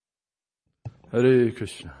Hare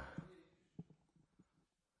Krishna.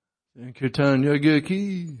 Sankirtan Yagya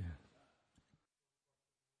Ki.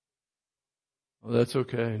 Oh, that's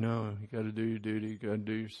okay. No, you got to do your duty. You got to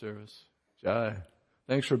do your service. Jai.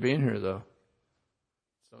 Thanks for being here, though.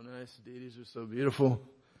 So nice. The deities are so beautiful.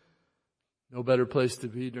 No better place to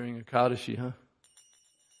be during Ekadashi, huh?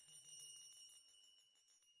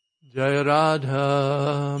 Jaya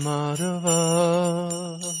Radha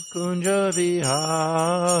Madhava Kunja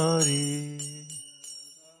Vihari.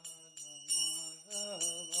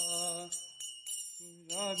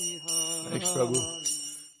 Thanks, Prabhu.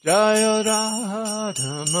 Jaya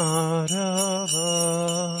Radha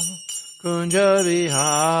Madhava Kunja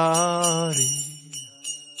Vihari.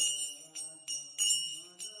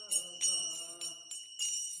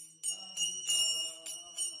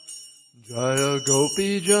 Jaya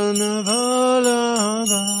Gopi Jana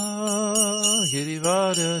Vallabha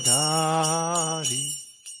Girivardhari.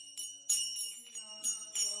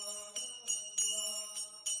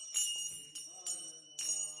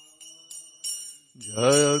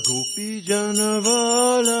 Jaya Gopi Jana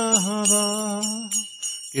Vallabha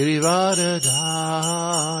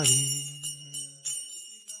Girivardhari.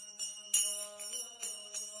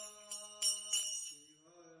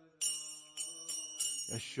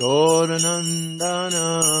 Yashodanandana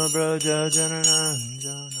Braja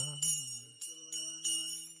Jananandana.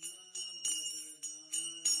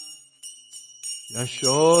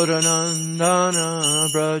 Yashodanandana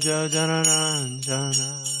Braja Jananandana.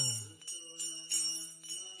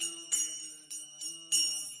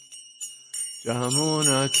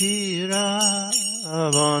 Jamuna Tira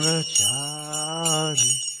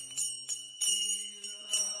Vanachari.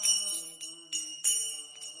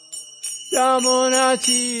 Jamuna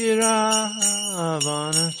Tira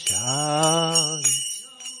Vanachari.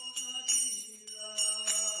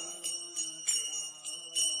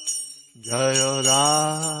 Jaya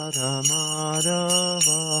Radha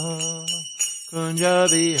Madhava Kunja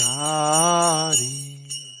Vihari.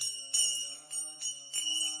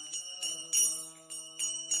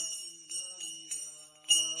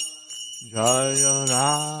 Jaya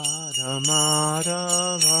Radha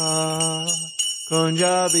Madhava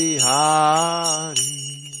Kunja Vihari.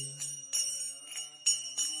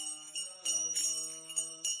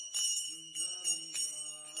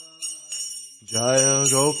 Jaya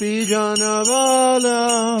Gopi Jana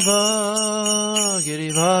Vallabha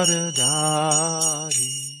Girivardhari.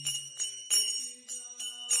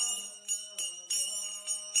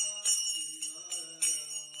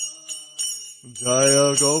 Jaya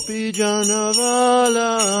Gopi Jana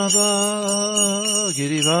Vallabha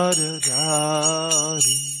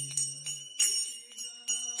Girivardhari.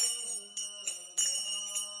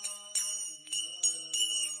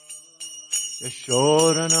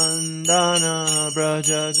 Yashodanandana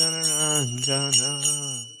Braja Jananandana.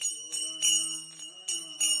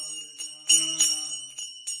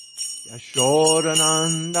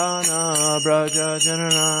 Yashodanandana Braja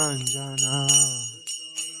Jananandana.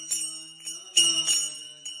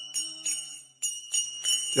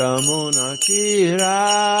 Jamuna Tira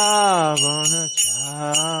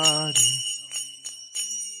Vanachari.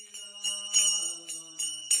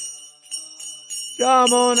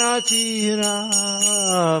 Jamuna Tira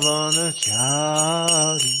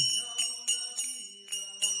Vanachari.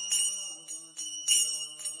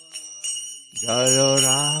 Jaya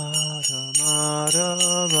Radha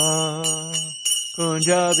Madhava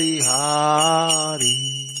Kunja Vihari.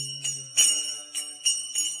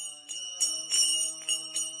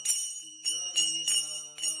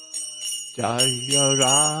 Jaya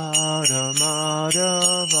Radha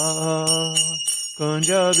Madhava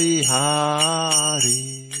Kunja Vihari.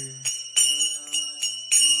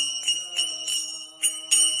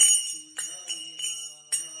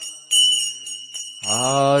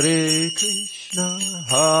 Hare Krishna,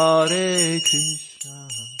 Hare Krishna,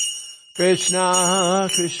 Krishna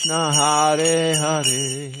Krishna Hare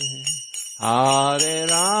Hare, Hare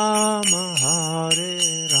Rama, Hare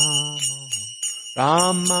Rama,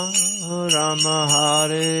 Rama Rama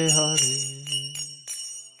Hare Hare.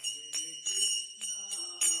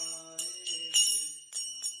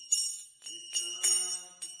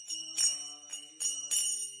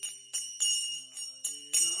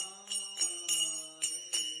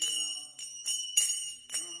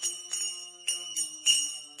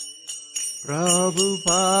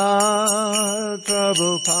 Prabhupada,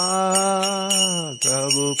 Prabhupada,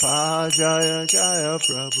 Prabhupada, Jaya Jaya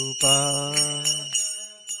Prabhupada.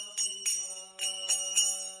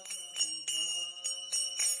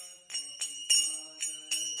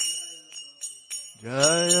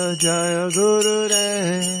 Jaya Jaya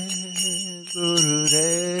Gurudev,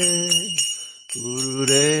 Gurudev,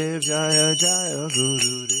 Gurudev Jaya Jaya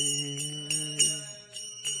Gurudev.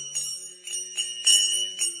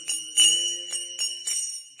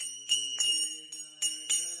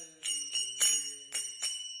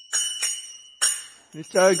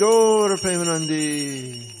 Nitai Gaura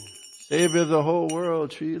Premanandi, Savior of the whole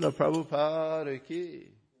world, Srila Prabhupada Ki.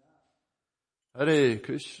 Hare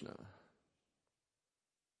Krishna.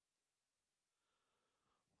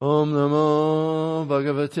 Om Namo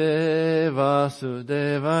Bhagavate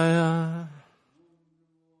Vasudevaya.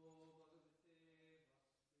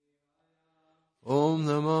 Om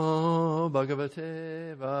Namo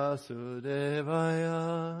Bhagavate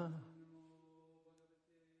Vasudevaya.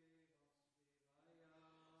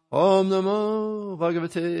 Om Namo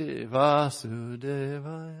Bhagavate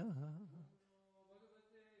Vasudevaya.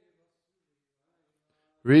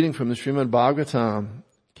 Reading from the Srimad Bhagavatam,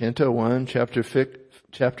 Canto 1, Chapter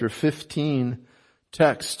 15,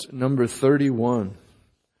 text number 31.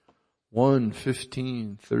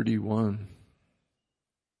 1:15:31.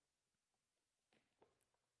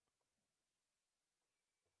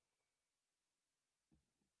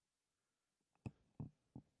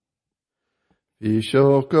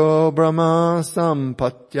 Vishoko Brahma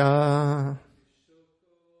Sampatya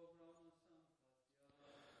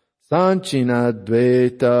Sanchina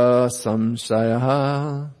Dvaita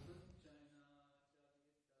Samsaya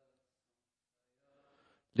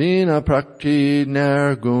Lina Prakti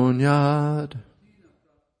Nirgunyad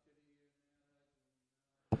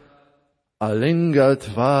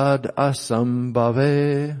Alingatvad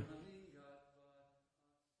Asambhave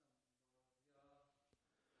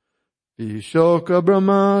Vishoka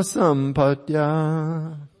Brahma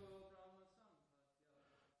Sampatya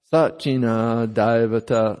Sachina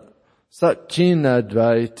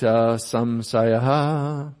Dvaita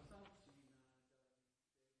Samsaya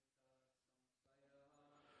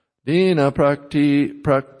Dina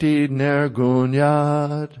Prakti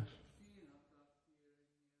Nirgunyad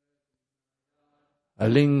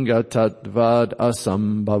Alingatvad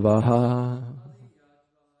Asambhavaha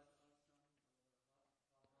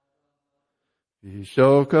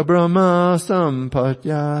Vishoka Brahma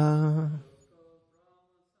Sampatya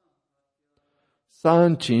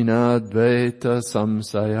Sanchina Dvaita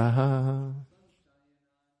Samsaya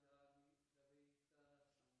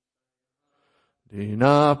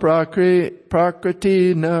Dina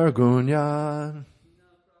Prakriti Nirgunya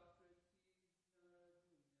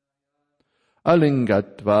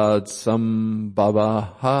Alingatvad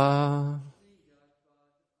Sambhavaha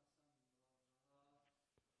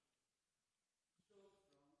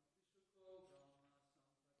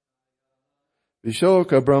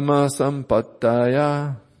Vishoka Brahma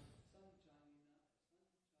Sampataya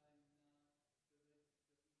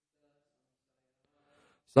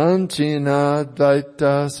Sanchina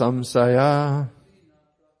Dvaita Samsaya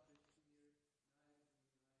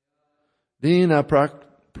Dina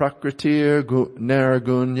Prakritir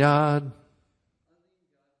Nirgunyad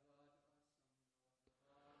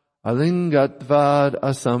Alingatvad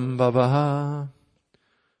Asambhavaha.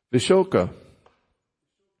 Vishoka,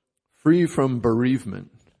 free from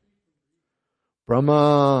bereavement.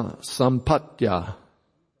 Brahma Sampatya,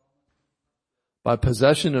 by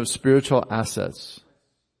possession of spiritual assets.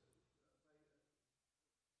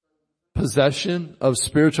 Possession of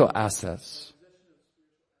spiritual assets.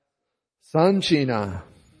 Sanchina,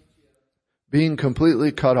 being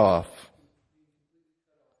completely cut off.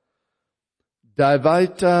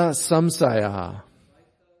 Dvaita Samsaya,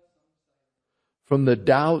 from the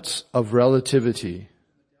doubts of relativity.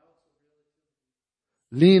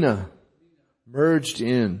 Lina, merged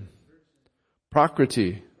in.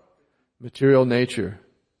 Prakriti, material nature.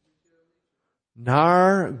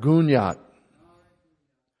 Nirgunyat,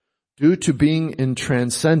 due to being in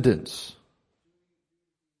transcendence.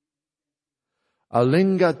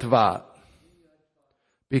 Alingatvat,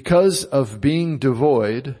 because of being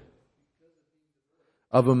devoid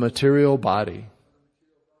of a material body.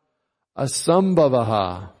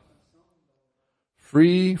 Asambhavaha,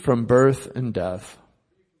 free from birth and death.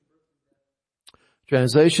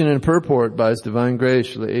 Translation and purport by His Divine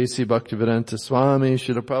Grace, Srila A.C. Bhaktivedanta Swami,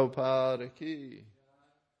 Srila Prabhupada Ki.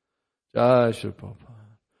 Jai Srila Prabhupada.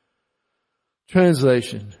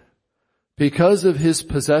 Translation. Because of his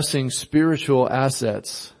possessing spiritual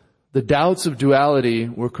assets, the doubts of duality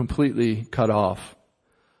were completely cut off.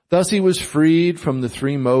 Thus he was freed from the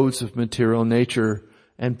three modes of material nature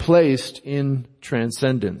and placed in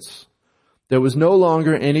transcendence. There was no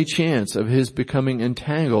longer any chance of his becoming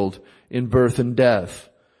entangled in birth and death,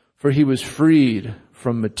 for he was freed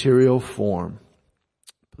from material form.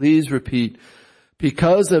 Please repeat,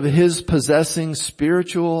 because of his possessing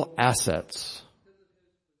spiritual assets.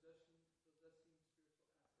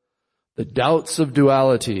 The doubts of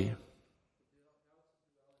duality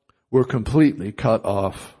were completely cut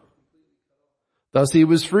off. Thus he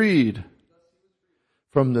was freed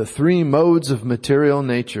from the three modes of material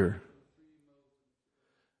nature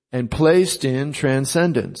and placed in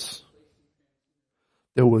transcendence.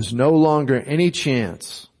 There was no longer any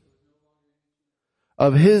chance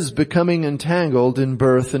of his becoming entangled in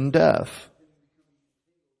birth and death.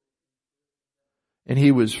 And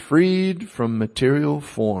he was freed from material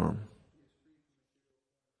form.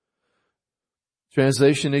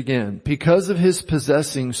 Translation again. Because of his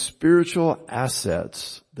possessing spiritual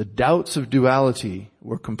assets, the doubts of duality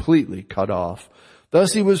were completely cut off.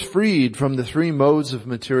 Thus he was freed from the three modes of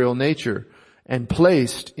material nature and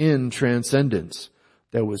placed in transcendence.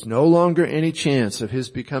 There was no longer any chance of his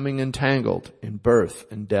becoming entangled in birth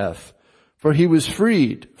and death, for he was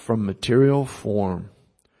freed from material form.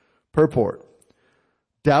 Purport.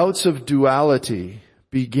 Doubts of duality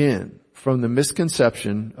begin from the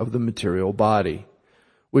misconception of the material body,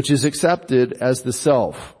 which is accepted as the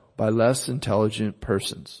self by less intelligent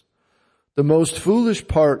persons. The most foolish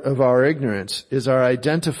part of our ignorance is our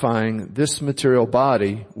identifying this material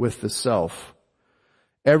body with the self.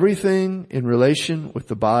 Everything in relation with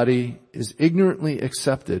the body is ignorantly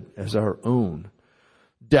accepted as our own.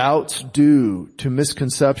 Doubts due to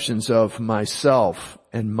misconceptions of myself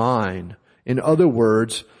and mine, in other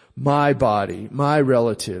words, my body, my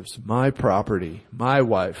relatives, my property, my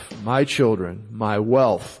wife, my children, my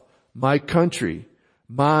wealth, my country,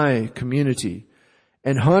 my community,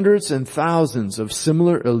 and hundreds and thousands of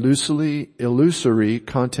similar illusory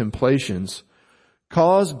contemplations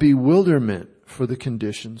cause bewilderment for the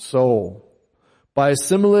conditioned soul. By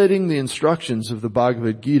assimilating the instructions of the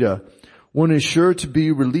Bhagavad Gita, one is sure to be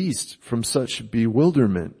released from such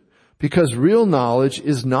bewilderment, because real knowledge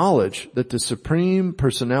is knowledge that the Supreme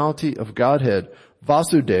Personality of Godhead,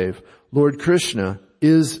 Vasudeva, Lord Krishna,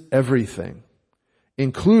 is everything,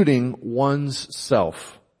 including one's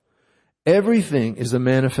self. Everything is a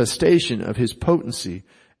manifestation of his potency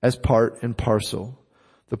as part and parcel.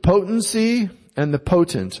 The potency and the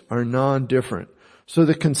potent are non-different. So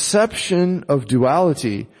the conception of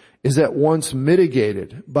duality is at once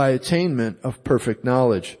mitigated by attainment of perfect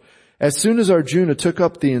knowledge. As soon as Arjuna took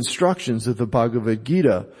up the instructions of the Bhagavad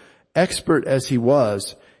Gita, expert as he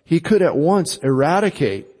was, he could at once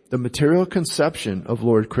eradicate the material conception of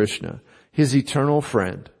Lord Krishna, his eternal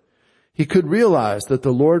friend. He could realize that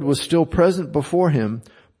the Lord was still present before him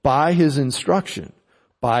by his instruction,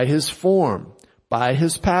 by his form, by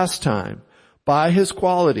his pastime, by his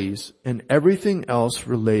qualities, and everything else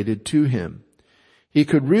related to him. He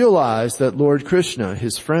could realize that Lord Krishna,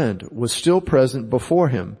 his friend, was still present before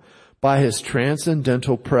him by his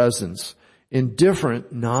transcendental presence in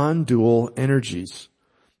different non-dual energies.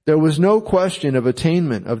 There was no question of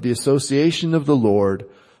attainment of the association of the Lord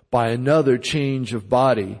by another change of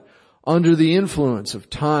body under the influence of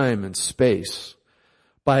time and space.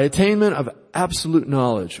 By attainment of absolute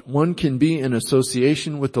knowledge, one can be in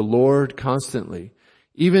association with the Lord constantly,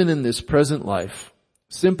 even in this present life,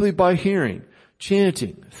 simply by hearing,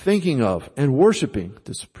 chanting, thinking of, and worshiping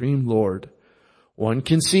the Supreme Lord. One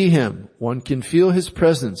can see him, one can feel his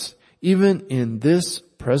presence, even in this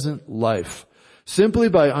present life, simply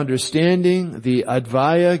by understanding the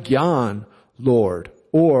Advaya Gyan Lord,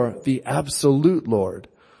 or the Absolute Lord,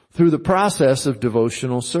 through the process of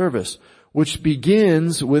devotional service, which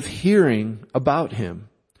begins with hearing about him.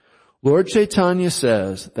 Lord Chaitanya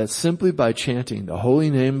says that simply by chanting the holy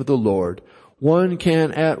name of the Lord, one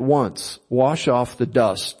can at once wash off the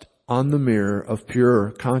dust on the mirror of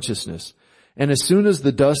pure consciousness. And as soon as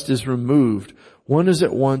the dust is removed, one is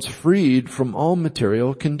at once freed from all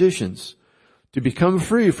material conditions. To become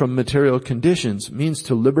free from material conditions means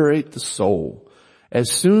to liberate the soul. As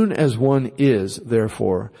soon as one is,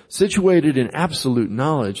 therefore, situated in absolute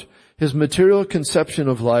knowledge, his material conception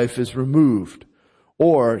of life is removed,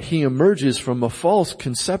 or he emerges from a false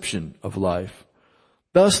conception of life.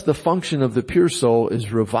 Thus, the function of the pure soul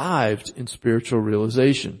is revived in spiritual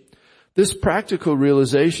realization. This practical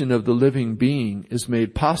realization of the living being is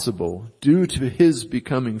made possible due to his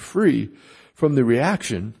becoming free from the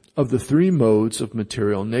reaction of the three modes of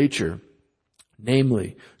material nature,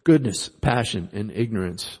 namely goodness, passion, and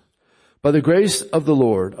ignorance. By the grace of the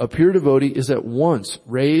Lord, a pure devotee is at once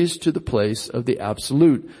raised to the place of the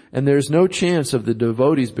Absolute, and there is no chance of the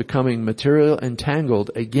devotees becoming material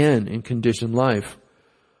entangled again in conditioned life.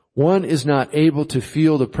 One is not able to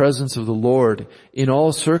feel the presence of the Lord in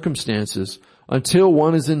all circumstances until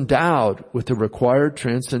one is endowed with the required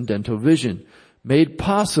transcendental vision, made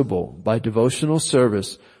possible by devotional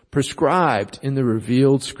service prescribed in the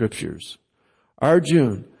revealed scriptures.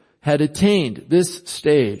 Arjuna had attained this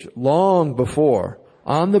stage long before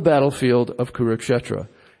on the battlefield of Kurukshetra,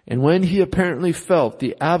 and when he apparently felt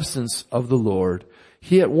the absence of the Lord,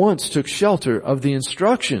 he at once took shelter of the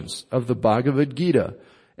instructions of the Bhagavad Gita,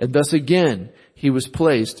 and thus again he was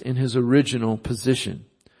placed in his original position.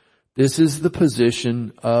 This is the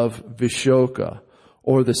position of Vishoka,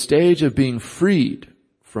 or the stage of being freed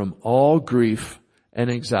from all grief and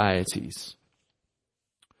anxieties.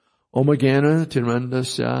 Om Jnana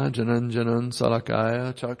Tirmandasya Jananjanan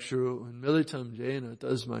Salakaya Chakshuru Militam Jena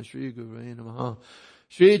Tasmai Shri Gurave Namaha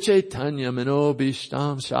Shri Chaitanya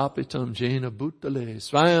Manobishtam Shapitam Jena Bhutale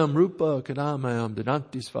Swayam Rupa Kadamayam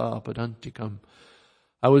Dadanti Sva Padantikam.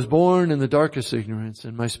 I was born in the darkest ignorance,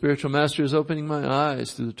 and my spiritual master is opening my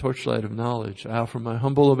eyes through the torchlight of knowledge. I offer my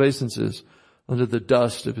humble obeisances under the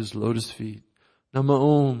dust of his lotus feet. Nama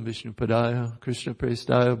Om Vishnu Padaya Krishna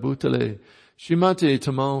Prestaya Bhutale Srimati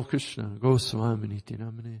Tamal Krishna Goswami Niti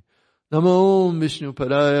Namane. Nama Om Vishnu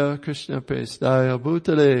Padaya Krishna Prestaya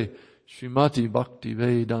Bhutale Srimati Bhakti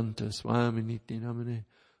Vedanta Swami Niti Namane.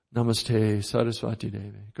 Namaste Saraswati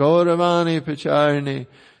Devi Gauravani Pacharine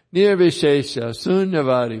Nirvishesha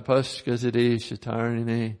Sunyavari Paskazadesha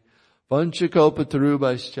Tarine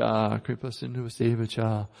Vanchakalpatarubhaischa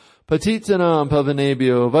Kripasindhuvasevacha Patitanam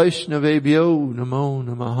Pavanebhyo Vaishnavebhyo Namo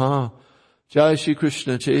Namaha. Jai Shri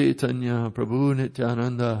Krishna Chaitanya Prabhu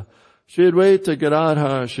Nityananda Shri Advaita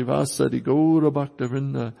Gadadhar Shivasadi Gaura Bhakta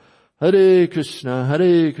Vrinda. Hare Krishna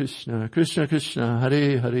Krishna Krishna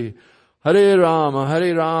Hare Hare Hare Rama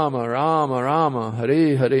Rama Rama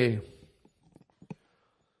Hare Hare.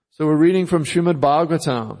 So we're reading from Srimad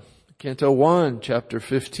Bhagavatam, Canto 1, Chapter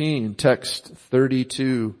 15, Text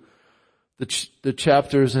 32. The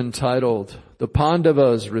chapter is entitled, The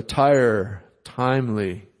Pandavas Retire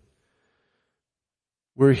Timely.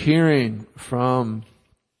 We're hearing from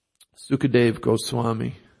Sukadeva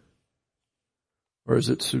Goswami. Or is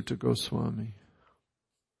it Sutta Goswami?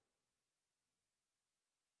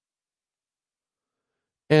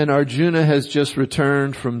 And Arjuna has just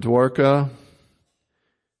returned from Dwarka.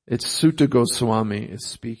 It's Sutta Goswami is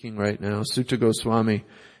speaking right now, Sutta Goswami.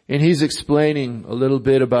 And he's explaining a little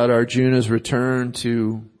bit about Arjuna's return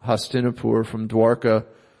to Hastinapur from Dwarka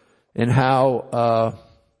and how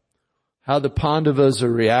the Pandavas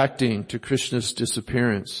are reacting to Krishna's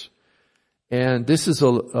disappearance. And this is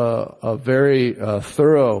a very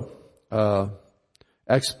thorough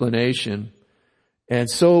explanation and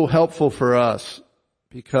so helpful for us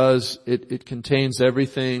because it contains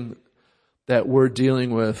everything that we're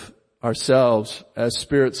dealing with ourselves as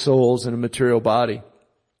spirit souls in a material body.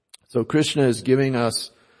 So Krishna is giving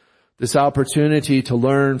us this opportunity to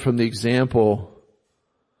learn from the example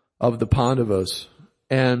of the Pandavas.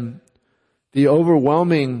 And the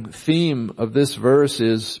overwhelming theme of this verse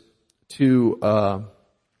is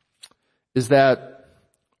that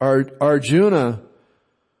Arjuna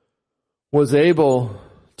was able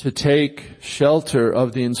to take shelter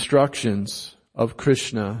of the instructions of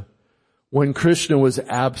Krishna when Krishna was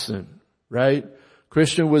absent, right?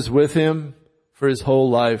 Krishna was with him for his whole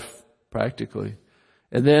life, practically.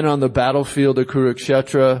 And then on the battlefield of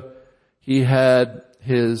Kurukshetra, he had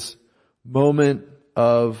his moment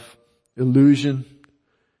of illusion.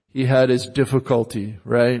 He had his difficulty,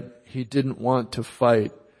 right? He didn't want to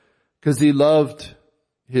fight because he loved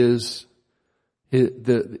his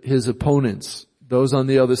opponents, those on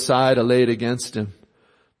the other side allayed against him.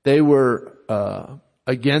 They were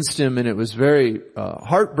against him, and it was very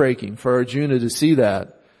heartbreaking for Arjuna to see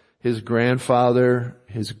that. His grandfather,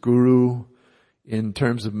 his guru in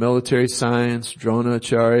terms of military science,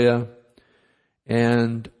 Dronacharya,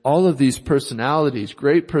 and all of these personalities,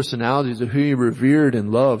 great personalities of who he revered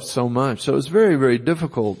and loved so much. So it was a very, very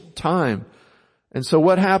difficult time. And so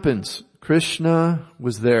what happens? Krishna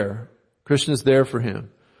was there. Krishna's there for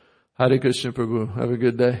him. Hare Krishna Prabhu. Have a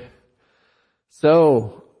good day.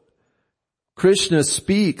 So Krishna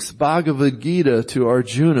speaks Bhagavad Gita to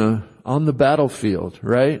Arjuna on the battlefield,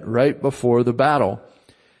 right? Right before the battle.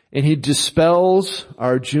 And he dispels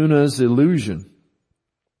Arjuna's illusion.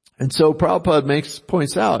 And so Prabhupada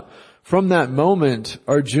points out, from that moment,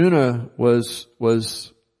 Arjuna was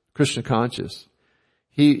Krishna conscious.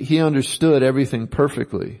 He understood everything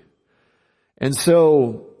perfectly. And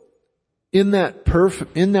so, in that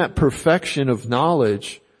perfection of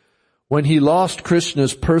knowledge, when he lost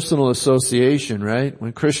Krishna's personal association, right?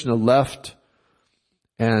 When Krishna left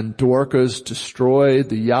and Dwarka's destroyed,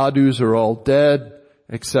 the Yadus are all dead,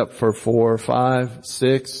 except for 4, 5,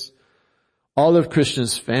 6. All of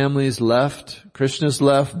Krishna's family's left. Krishna's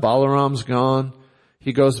left. Balaram's gone.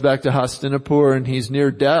 He goes back to Hastinapur and he's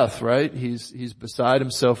near death, right? He's beside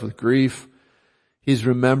himself with grief. He's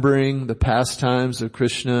remembering the pastimes of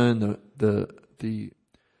Krishna and the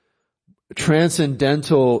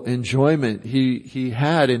transcendental enjoyment he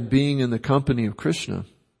had in being in the company of Krishna.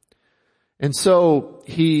 And so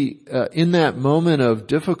he, in that moment of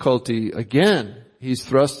difficulty, again, he's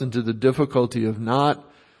thrust into the difficulty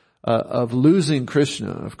of losing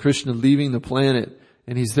Krishna, of Krishna leaving the planet,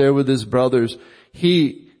 and he's there with his brothers.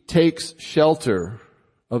 He takes shelter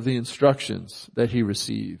of the instructions that he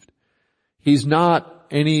received. He's not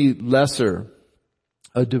any lesser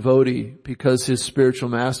a devotee because his spiritual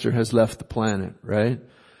master has left the planet, right?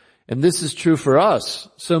 And this is true for us.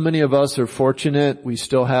 So many of us are fortunate. We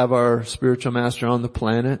still have our spiritual master on the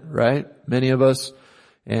planet, right? Many of us,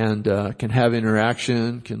 and can have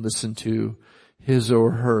interaction, can listen to his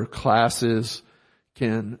or her classes,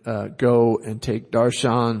 can go and take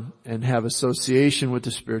darshan and have association with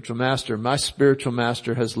the spiritual master. My spiritual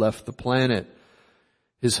master has left the planet,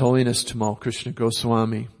 His Holiness Tamal Krishna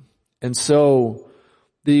Goswami. And so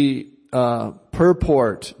the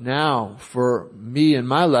purport now for me in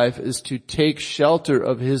my life is to take shelter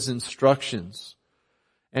of his instructions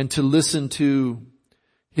and to listen to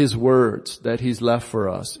his words that he's left for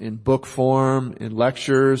us in book form, in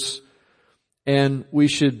lectures. And we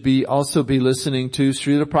should also be listening to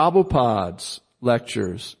Srila Prabhupada's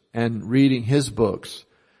lectures and reading his books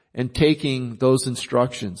and taking those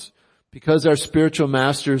instructions. Because our spiritual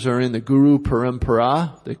masters are in the Guru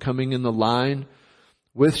Parampara, they're coming in the line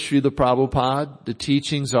with Srila Prabhupada, the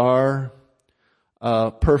teachings are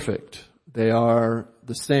perfect. They are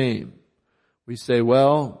the same. We say,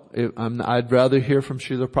 well, I'd rather hear from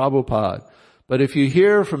Srila Prabhupada. But if you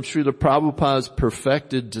hear from Srila Prabhupada's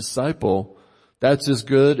perfected disciple, that's as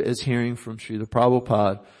good as hearing from Srila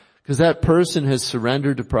Prabhupada. Because that person has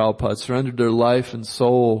surrendered to Prabhupada, surrendered their life and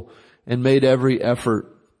soul, and made every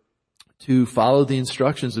effort to follow the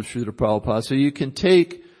instructions of Srila Prabhupada. So you can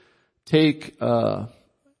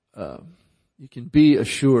you can be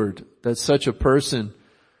assured that such a person,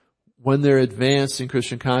 when they're advanced in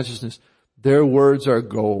Krishna consciousness, their words are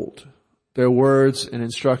gold. Their words and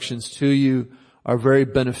instructions to you are very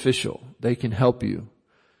beneficial. They can help you.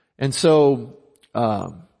 And so,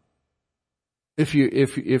 if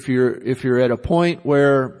you're at a point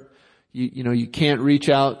where you can't reach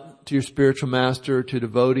out to your spiritual master or to a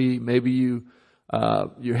devotee, maybe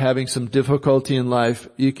you're having some difficulty in life,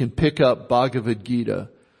 you can pick up Bhagavad Gita.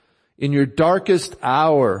 In your darkest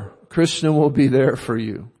hour, Krishna will be there for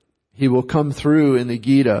you. He will come through in the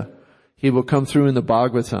Gita. He will come through in the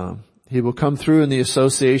Bhagavatam. He will come through in the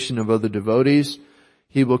association of other devotees.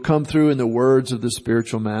 He will come through in the words of the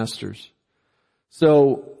spiritual masters.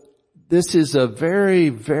 So this is a very,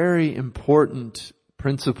 very important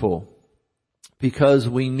principle because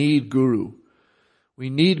we need Guru. We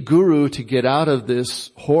need Guru to get out of this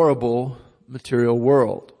horrible material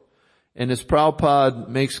world. And as Prabhupada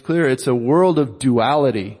makes clear, it's a world of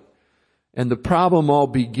duality. And the problem all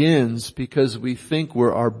begins because we think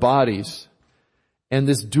we're our bodies. And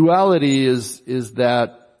this duality is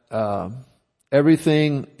that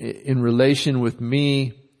everything in relation with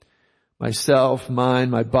me, myself, mine,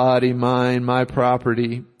 my body, mine, my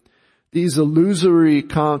property, these illusory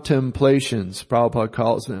contemplations, Prabhupada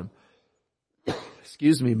calls them,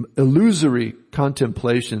 illusory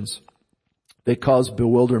contemplations, they cause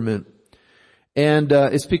bewilderment. And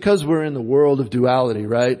it's because we're in the world of duality,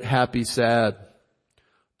 right? Happy, sad,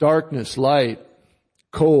 darkness, light,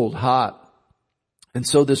 cold, hot. And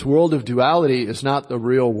so this world of duality is not the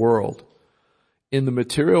real world. In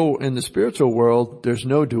the spiritual world, there's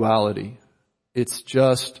no duality. It's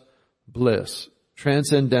just bliss,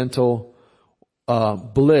 transcendental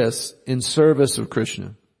bliss in service of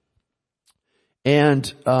Krishna. And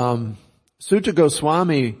Sutta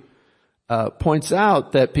Goswami points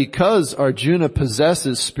out that because Arjuna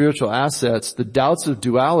possesses spiritual assets, the doubts of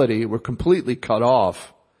duality were completely cut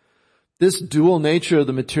off. This dual nature of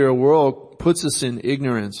the material world puts us in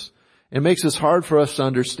ignorance. It makes it hard for us to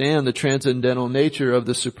understand the transcendental nature of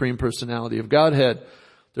the Supreme Personality of Godhead.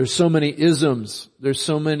 There's so many isms. There's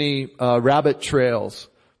so many rabbit trails.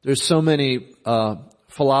 There's so many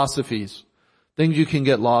philosophies, things you can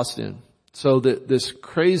get lost in. So that this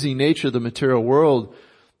crazy nature of the material world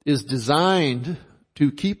is designed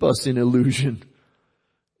to keep us in illusion.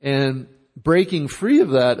 And breaking free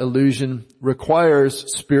of that illusion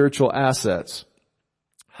requires spiritual assets.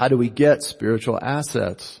 How do we get spiritual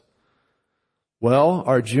assets? Well,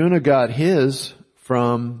 Arjuna got his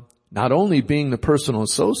from not only being the personal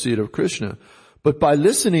associate of Krishna, but by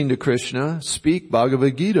listening to Krishna speak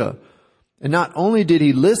Bhagavad Gita. And not only did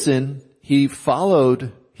he listen, he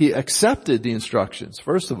accepted the instructions,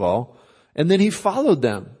 first of all, and then he followed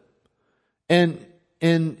them. And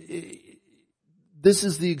this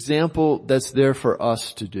is the example that's there for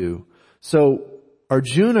us to do. So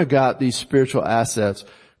Arjuna got these spiritual assets.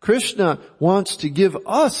 Krishna wants to give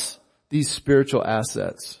us these spiritual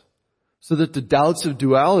assets so that the doubts of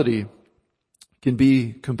duality can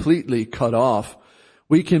be completely cut off.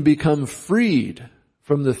 We can become freed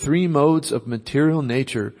from the three modes of material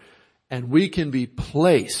nature, and we can be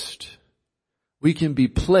placed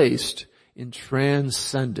in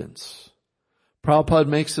transcendence. Prabhupada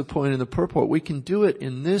makes the point in the purport, we can do it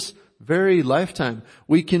in this very lifetime.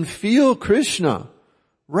 We can feel Krishna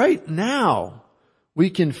right now. We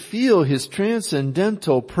can feel His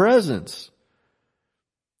transcendental presence.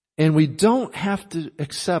 And we don't have to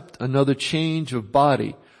accept another change of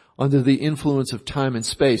body under the influence of time and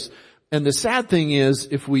space. And the sad thing is,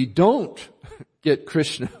 if we don't get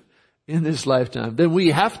Krishna in this lifetime, then we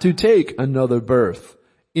have to take another birth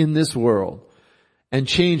in this world and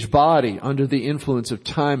change body under the influence of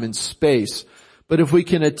time and space. But if we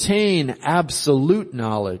can attain absolute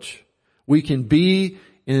knowledge, we can be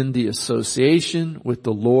in the association with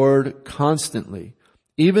the Lord constantly,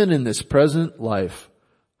 even in this present life.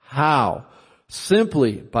 How?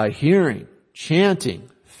 Simply by hearing, chanting,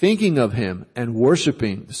 thinking of Him, and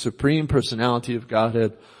worshiping the Supreme Personality of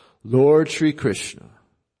Godhead, Lord Sri Krishna.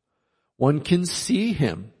 One can see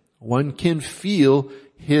Him. One can feel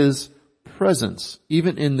His presence,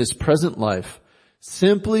 even in this present life,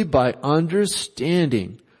 simply by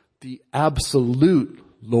understanding the absolute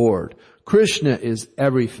Lord. Krishna is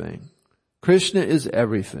everything. Krishna is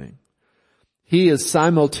everything. He is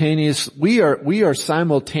simultaneous. We are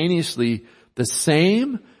simultaneously the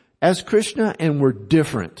same as Krishna, and we're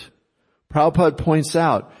different. Prabhupada points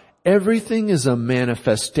out, everything is a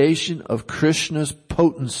manifestation of Krishna's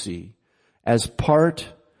potency as part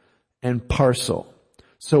and parcel.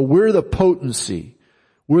 So we're the potency.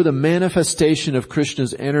 We're the manifestation of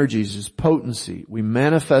Krishna's energies, His potency. We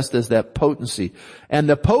manifest as that potency. And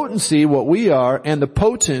the potency, what we are, and the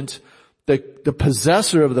potent, the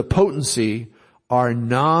possessor of the potency, are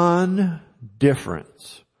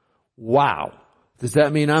non-different. Wow. Does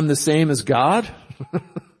that mean I'm the same as God?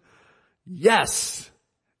 Yes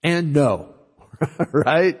and no.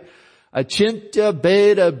 Right? Achintya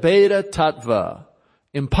beta beta tattva.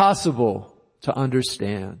 Impossible to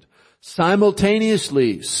understand.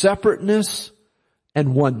 Simultaneously, separateness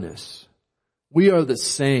and oneness. We are the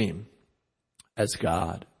same as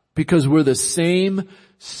God because we're the same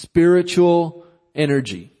spiritual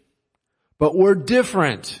energy. But we're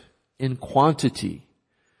different in quantity.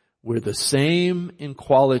 We're the same in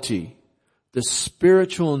quality. The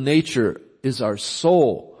spiritual nature is our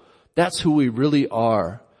soul. That's who we really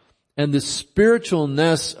are. And the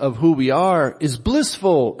spiritualness of who we are is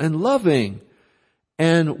blissful and loving.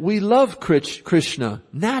 And we love Krishna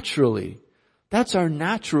naturally. That's our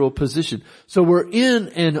natural position. So we're in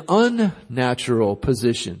an unnatural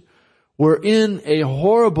position. We're in a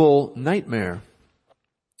horrible nightmare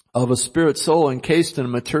of a spirit soul encased in a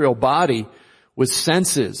material body with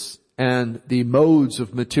senses and the modes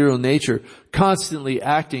of material nature constantly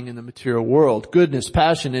acting in the material world. Goodness,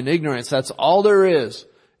 passion, and ignorance, that's all there is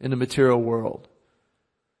in the material world.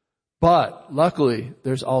 But luckily,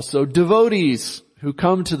 there's also devotees who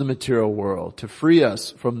come to the material world to free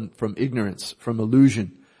us from ignorance, from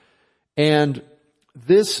illusion. And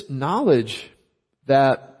this knowledge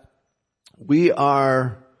that we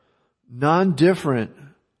are non-different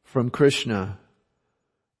from Krishna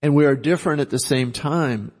and we are different at the same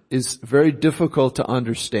time is very difficult to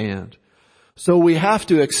understand. So we have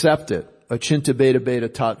to accept it. Achintya beta beta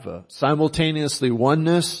tattva. Simultaneously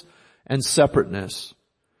oneness and separateness.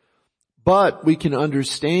 But we can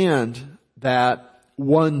understand that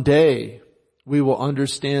one day we will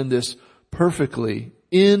understand this perfectly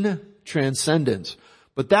in transcendence.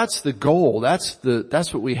 But that's the goal. That's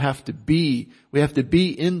what we have to be. We have to be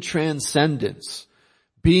in transcendence.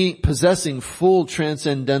 Possessing full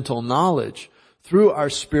transcendental knowledge through our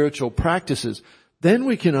spiritual practices. Then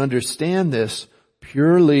we can understand this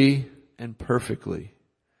purely and perfectly.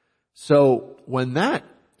 So when that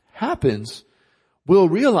happens, we'll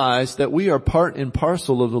realize that we are part and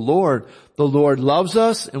parcel of the Lord. The Lord loves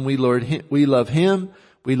us and we love Him.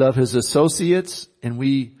 We love His associates and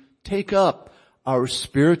we take up our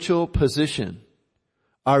spiritual position,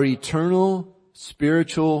 our eternal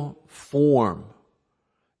spiritual form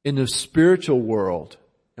in the spiritual world.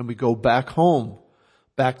 And we go back home,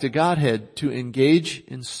 back to Godhead to engage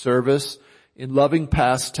in service in loving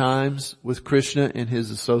pastimes with Krishna and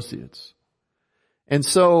his associates. And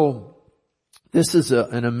so this is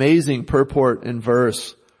an amazing purport and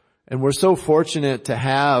verse, and we're so fortunate to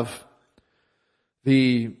have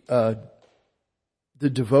the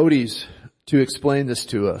devotees to explain this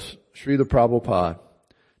to us, Srila Prabhupada,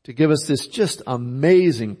 to give us this just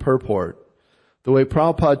amazing purport, the way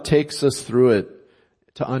Prabhupada takes us through it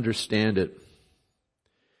to understand it.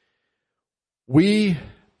 We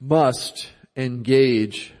must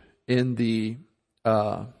engage in the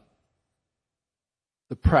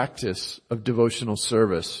practice of devotional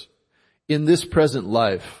service in this present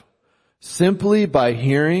life simply by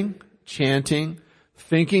hearing, chanting,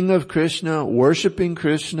 thinking of Krishna, worshiping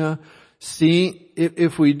Krishna. See,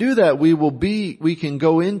 if we do that, we can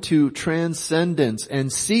go into transcendence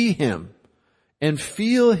and see Him and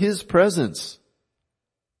feel His presence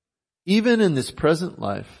even in this present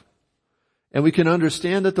life. And we can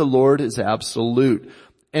understand that the Lord is absolute.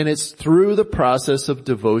 And it's through the process of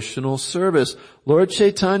devotional service. Lord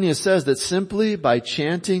Chaitanya says that simply by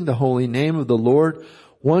chanting the holy name of the Lord,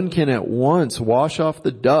 one can at once wash off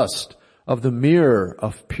the dust of the mirror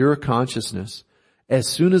of pure consciousness. As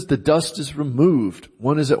soon as the dust is removed,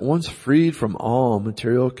 one is at once freed from all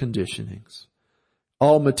material conditions.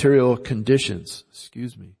 To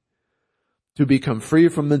become free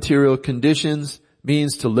from material conditions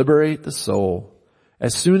means to liberate the soul.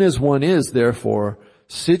 As soon as one is, therefore,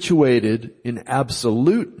 situated in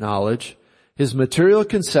absolute knowledge, his material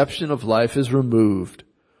conception of life is removed,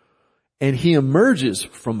 and he emerges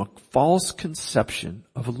from a false conception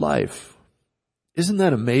of life. Isn't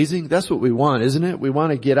that amazing? That's what we want, isn't it? We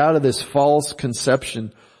want to get out of this false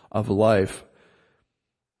conception of life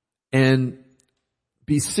and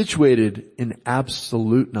be situated in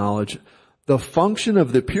absolute knowledge. The function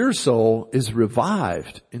of the pure soul is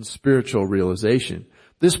revived in spiritual realization.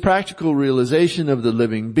 This practical realization of the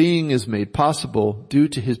living being is made possible due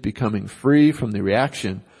to his becoming free from the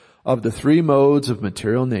reaction of the three modes of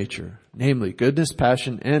material nature, namely goodness,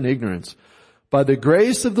 passion, and ignorance. By the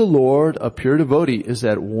grace of the Lord, a pure devotee is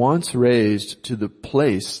at once raised to the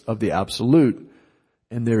place of the absolute,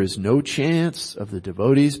 and there is no chance of the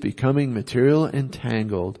devotees becoming material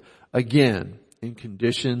entangled again in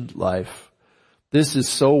conditioned life. This is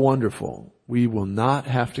so wonderful. We will not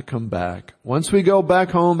have to come back. Once we go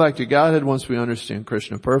back home, back to Godhead, once we understand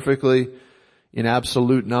Krishna perfectly, in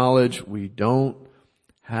absolute knowledge, we don't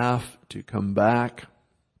have to come back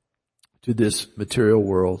to this material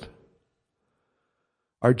world.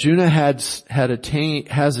 Arjuna had attained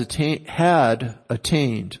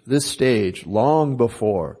this stage long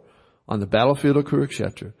before on the battlefield of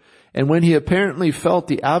Kurukshetra. And when he apparently felt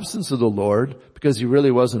the absence of the Lord, because he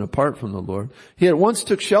really wasn't apart from the Lord, he at once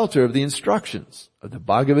took shelter of the instructions of the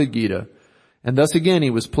Bhagavad Gita, and thus again he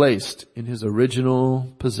was placed in his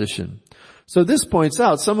original position. So this points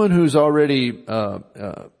out someone who's already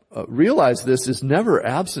realized this is never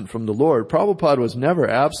absent from the Lord. Prabhupada was never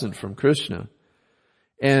absent from Krishna.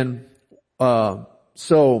 And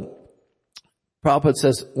so Prabhupada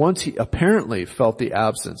says once he apparently felt the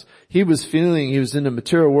absence, he was in the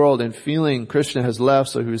material world and feeling Krishna has left,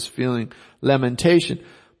 so he was feeling lamentation.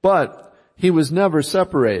 But he was never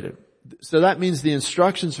separated. So that means the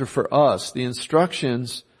instructions are for us. The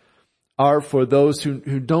instructions are for those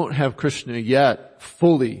who don't have Krishna yet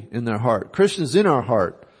fully in their heart. Krishna's in our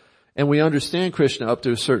heart, and we understand Krishna up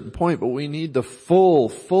to a certain point, but we need the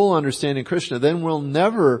full understanding of Krishna. Then we'll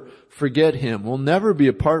never forget Him. We'll never be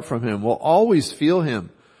apart from Him. We'll always feel Him.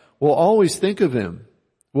 We'll always think of Him.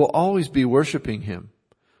 We'll always be worshiping Him.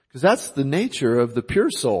 Because that's the nature of the pure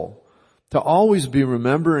soul, to always be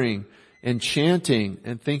remembering and chanting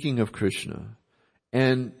and thinking of Krishna,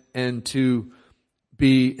 and to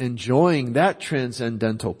be enjoying that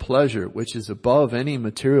transcendental pleasure which is above any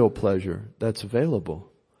material pleasure that's available.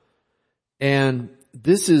 And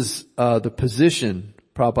this is the position,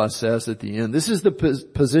 Prabhupada says at the end, this is the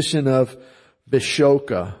position of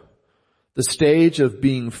Vishoka, the stage of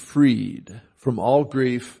being freed from all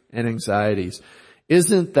grief and anxieties.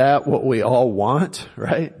 Isn't that what we all want,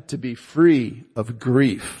 right? To be free of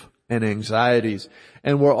grief and anxieties.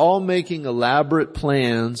 And we're all making elaborate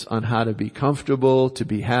plans on how to be comfortable, to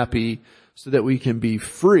be happy, so that we can be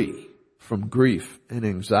free from grief and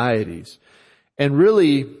anxieties. And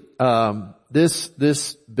really,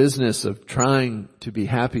 this business of trying to be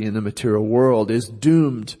happy in the material world is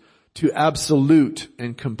doomed to absolute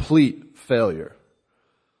and complete failure.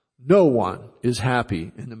 No one is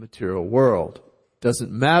happy in the material world.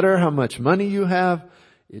 Doesn't matter how much money you have.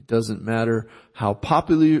 It doesn't matter how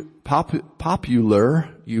popular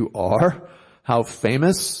you are, how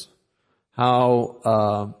famous,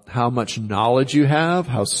 how much knowledge you have,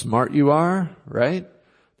 how smart you are, right?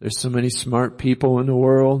 There's so many smart people in the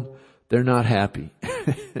world. They're not happy.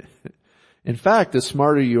 In fact, the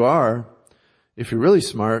smarter you are, if you're really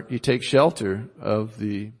smart, you take shelter of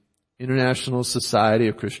the International Society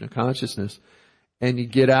of Krishna Consciousness and you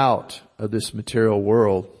get out of this material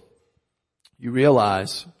world. You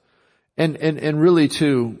realize, and really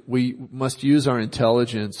too, we must use our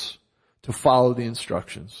intelligence to follow the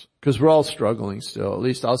instructions, because we're all struggling still. At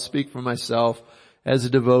least I'll speak for myself as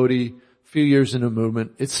a devotee, a few years in a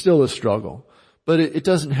movement. It's still a struggle, but it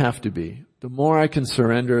doesn't have to be. The more I can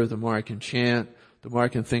surrender, the more I can chant, the more I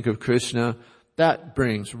can think of Krishna, that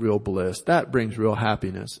brings real bliss. That brings real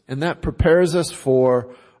happiness. And that prepares us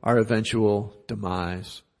for our eventual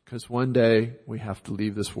demise. Because one day we have to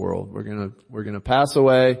leave this world. We're gonna pass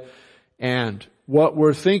away, and what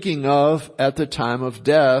we're thinking of at the time of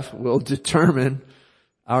death will determine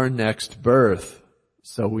our next birth.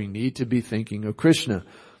 So we need to be thinking of Krishna.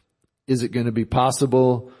 Is it going to be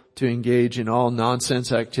possible to engage in all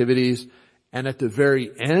nonsense activities and at the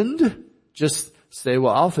very end just say,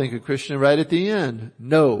 well, I'll think of Krishna right at the end?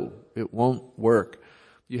 No, it won't work.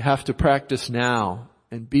 You have to practice now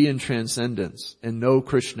and be in transcendence and know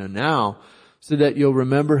Krishna now, so that you'll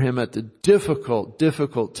remember him at the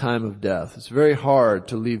difficult time of death. It's very hard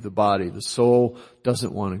to leave the body. The soul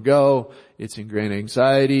doesn't want to go. It's in great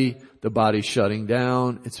anxiety. The body's shutting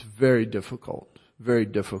down. It's very difficult. Very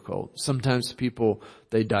difficult. Sometimes people,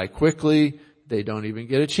 they die quickly. They don't even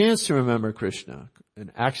get a chance to remember Krishna.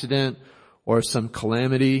 An accident or some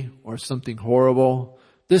calamity or something horrible.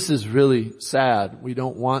 This is really sad. We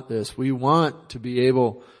don't want this. We want to be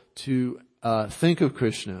able to think of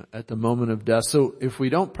Krishna at the moment of death. So if we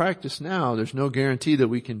don't practice now, there's no guarantee that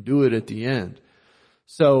we can do it at the end.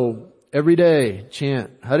 So every day chant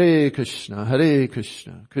Hare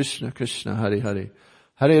Krishna, Krishna Krishna, Hare Hare,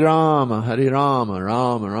 Hare Rama, Rama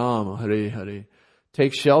Rama, Hare Hare.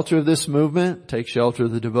 Take shelter of this movement. Take shelter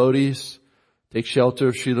of the devotees. Take shelter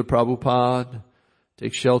of Srila Prabhupada.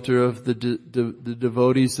 Take shelter of the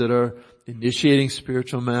devotees that are initiating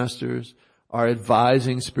spiritual masters, are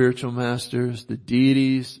advising spiritual masters, the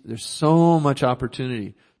deities. There's so much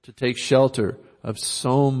opportunity to take shelter of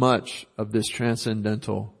so much of this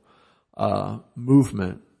transcendental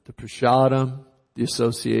movement. The prasadam, the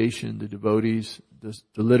association, the devotees, the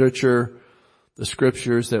literature, the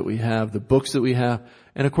scriptures that we have, the books that we have.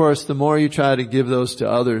 And of course, the more you try to give those to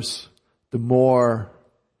others, the more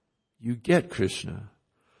you get Krishna.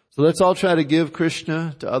 So let's all try to give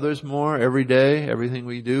Krishna to others more every day, everything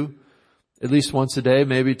we do. At least once a day,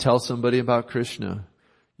 maybe tell somebody about Krishna.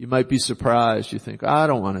 You might be surprised. You think, I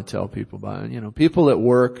don't want to tell people about it. People at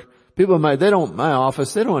work, my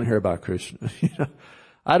office, they don't want to hear about Krishna.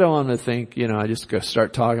 I don't want to think, I just go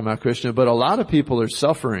start talking about Krishna, but a lot of people are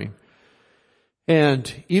suffering.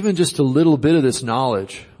 And even just a little bit of this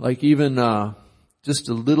knowledge, like even, just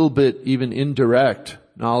a little bit, even indirect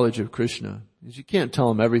knowledge of Krishna, because you can't tell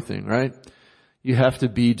them everything, right? You have to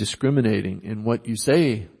be discriminating in what you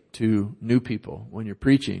say to new people when you're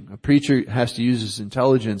preaching. A preacher has to use his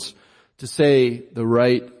intelligence to say the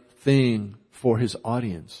right thing for his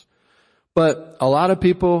audience. But a lot of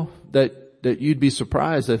people that you'd be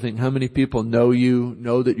surprised, I think, how many people know you,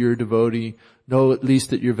 know that you're a devotee, know at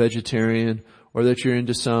least that you're vegetarian, or that you're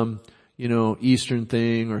into some, Eastern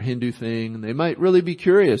thing or Hindu thing, and they might really be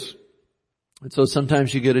curious. And so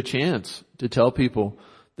sometimes you get a chance to tell people,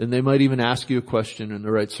 then they might even ask you a question in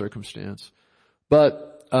the right circumstance.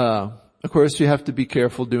 But of course, you have to be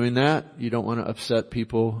careful doing that. You don't want to upset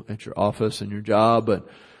people at your office and your job,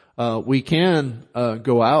 but we can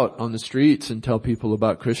go out on the streets and tell people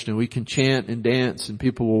about Krishna. We can chant and dance, and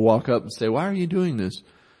people will walk up and say, why are you doing this?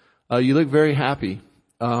 You look very happy.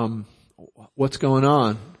 What's going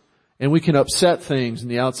on? And we can upset things in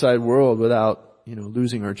the outside world without,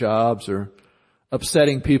 losing our jobs or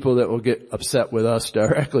upsetting people that will get upset with us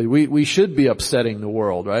directly. We should be upsetting the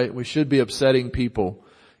world, right? We should be upsetting people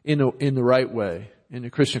in the right way, in a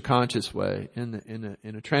Krishna conscious way, in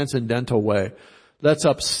a transcendental way. Let's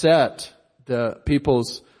upset the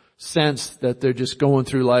people's sense that they're just going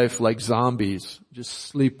through life like zombies, just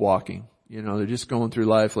sleepwalking. They're just going through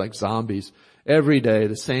life like zombies every day,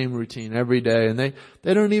 the same routine every day, and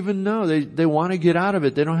they don't even know. They want to get out of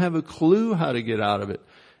it. They don't have a clue how to get out of it.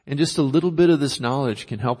 And just a little bit of this knowledge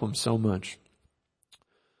can help them so much.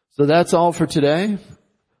 So that's all for today.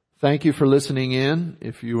 Thank you for listening in.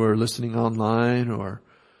 If you are listening online, or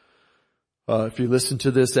if you listen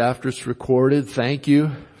to this after it's recorded, thank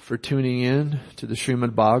you for tuning in to the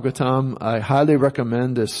Srimad Bhagavatam. I highly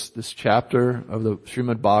recommend this chapter of the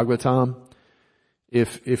Srimad Bhagavatam.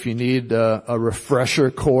 if you need a refresher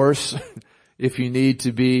course, if you need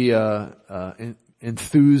to be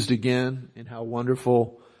enthused again in how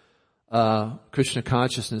wonderful Krishna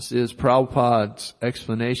consciousness is, Prabhupada's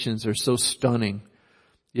explanations are so stunning,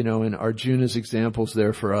 and Arjuna's examples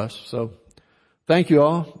there for us. So thank you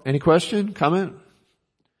all. Any question, comment?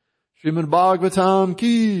 Srimad Bhagavatam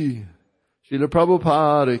ki, Srila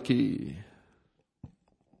Prabhupada ki.